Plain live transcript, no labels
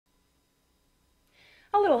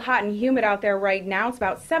A little hot and humid out there right now. It's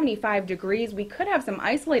about 75 degrees. We could have some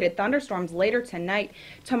isolated thunderstorms later tonight.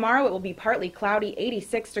 Tomorrow it will be partly cloudy,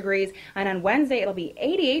 86 degrees. And on Wednesday it'll be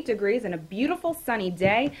 88 degrees and a beautiful sunny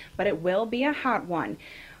day, but it will be a hot one.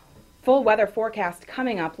 Full weather forecast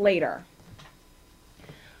coming up later.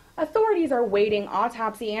 Authorities are waiting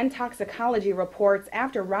autopsy and toxicology reports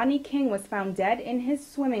after Rodney King was found dead in his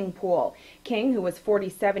swimming pool. King, who was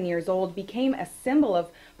 47 years old, became a symbol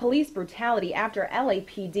of police brutality after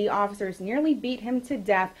LAPD officers nearly beat him to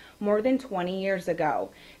death more than 20 years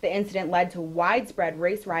ago. The incident led to widespread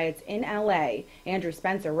race riots in LA. Andrew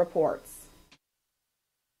Spencer reports.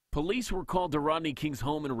 Police were called to Rodney King's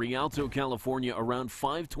home in Rialto, California around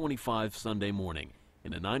 5:25 Sunday morning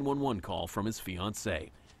in a 911 call from his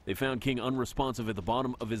fiancée. They found King unresponsive at the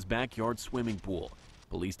bottom of his backyard swimming pool.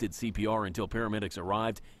 Police did CPR until paramedics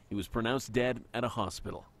arrived. He was pronounced dead at a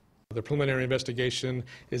hospital. The preliminary investigation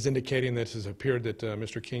is indicating that it has appeared that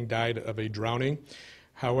Mr. King died of a drowning.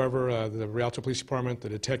 However, the Rialto Police Department, the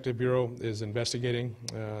Detective Bureau, is investigating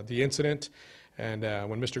the incident. And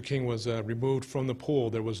when Mr. King was removed from the pool,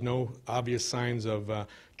 there was no obvious signs of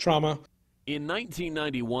trauma. In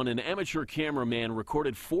 1991, an amateur cameraman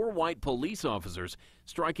recorded 4 white police officers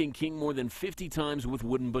striking King more than 50 times with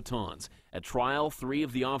wooden batons. At trial, 3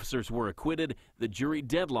 of the officers were acquitted. The jury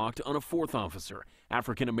deadlocked on a 4th officer.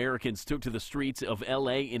 African Americans took to the streets of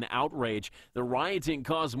L.A. in outrage. The rioting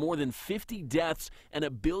caused more than 50 deaths and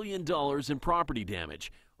 $1 billion in property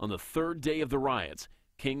damage. On the 3rd day of the riots,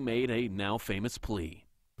 King made a now famous plea.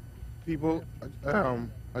 People,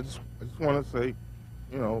 I just want to say,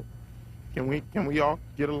 you know, can we all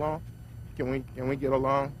get along? Can we get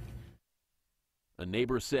along? A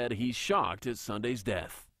neighbor said he's shocked at Sunday's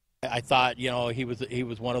death. I thought, you know, he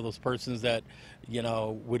was one of those persons that, you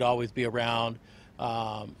know, would always be around.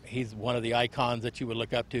 He's one of the icons that you would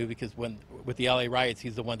look up to, because with the LA riots,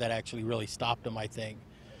 he's the one that actually really stopped them, I think.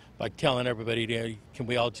 By telling everybody, you know, can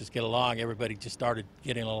we all just get along? Everybody just started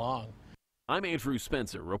getting along. I'm Andrew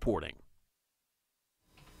Spencer reporting.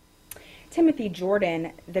 Timothy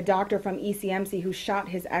Jordan, the doctor from ECMC who shot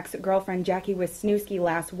his ex-girlfriend Jackie Wisniewski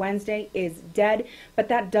last Wednesday, is dead, but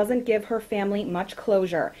that doesn't give her family much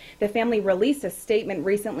closure. The family released a statement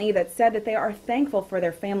recently that said that they are thankful for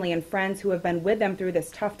their family and friends who have been with them through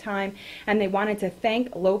this tough time, and they wanted to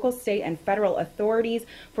thank local, state, and federal authorities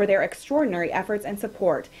for their extraordinary efforts and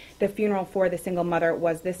support. The funeral for the single mother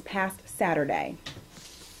was this past Saturday.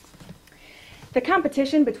 The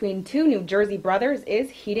competition between 2 New Jersey brothers is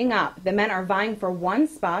heating up. The men are vying for 1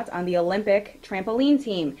 spot on the Olympic trampoline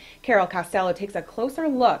team. Carol Costello takes a closer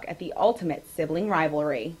look at the ultimate sibling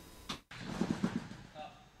rivalry.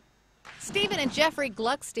 Stephen and Jeffrey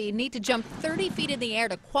Gluckstein need to jump 30 feet in the air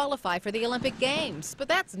to qualify for the Olympic Games. But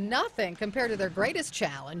that's nothing compared to their greatest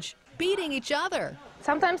challenge, beating each other.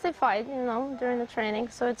 Sometimes they fight, you know, during the training,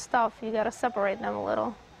 so it's tough. You got to separate them a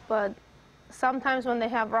little. But sometimes when they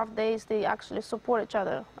have rough days, they actually support each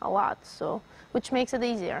other a lot, so which makes it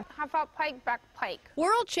easier. How about pike, back pike?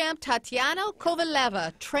 World champ Tatiana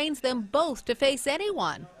Kovaleva trains them both to face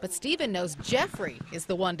anyone, but Stephen knows Jeffrey is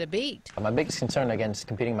the one to beat. My biggest concern against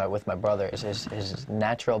competing with my brother is his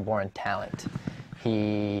natural-born talent.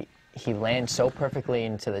 He lands so perfectly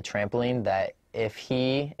into the trampoline that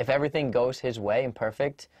if everything goes his way and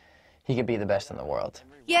perfect, he could be the best in the world.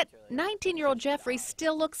 Yet 19-year-old Jeffrey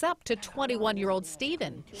still looks up to 21-year-old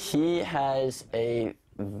Stephen. He has a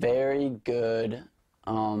very good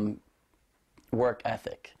work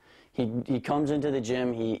ethic. He comes into the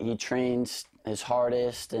gym, he trains his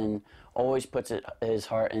hardest and always puts his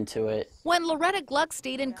heart into it. When Loretta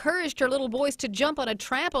Gluckstein encouraged her little boys to jump on a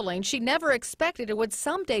trampoline, she never expected it would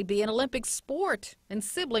someday be an Olympic sport and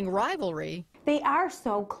sibling rivalry. They are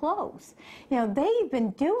so close. You know, they've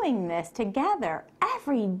been doing this together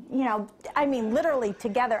literally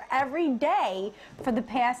together every day for the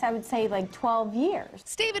past, I would say, like 12 years.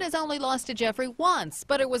 Stephen has only lost to Jeffrey once,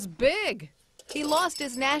 but it was big. He lost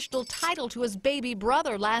his national title to his baby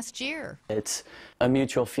brother last year. It's a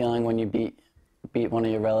mutual feeling when you beat one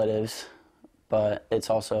of your relatives, but it's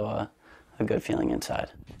also a good feeling inside.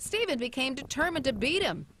 Stephen became determined to beat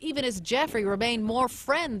him, even as Jeffrey remained more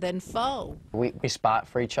friend than foe. We spot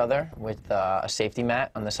for each other with a safety mat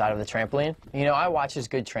on the side of the trampoline. You know, I watch his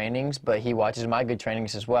good trainings, but he watches my good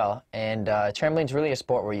trainings as well. And trampoline's really a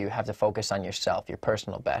sport where you have to focus on yourself, your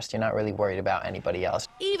personal best. You're not really worried about anybody else.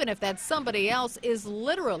 Even if that somebody else is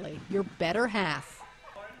literally your better half.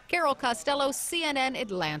 Carol Costello, CNN,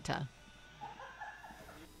 Atlanta.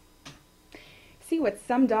 See what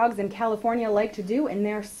some dogs in California like to do in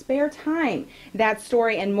their spare time. That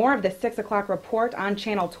story and more of the 6 o'clock report on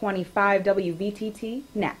Channel 25 WVTT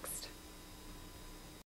next.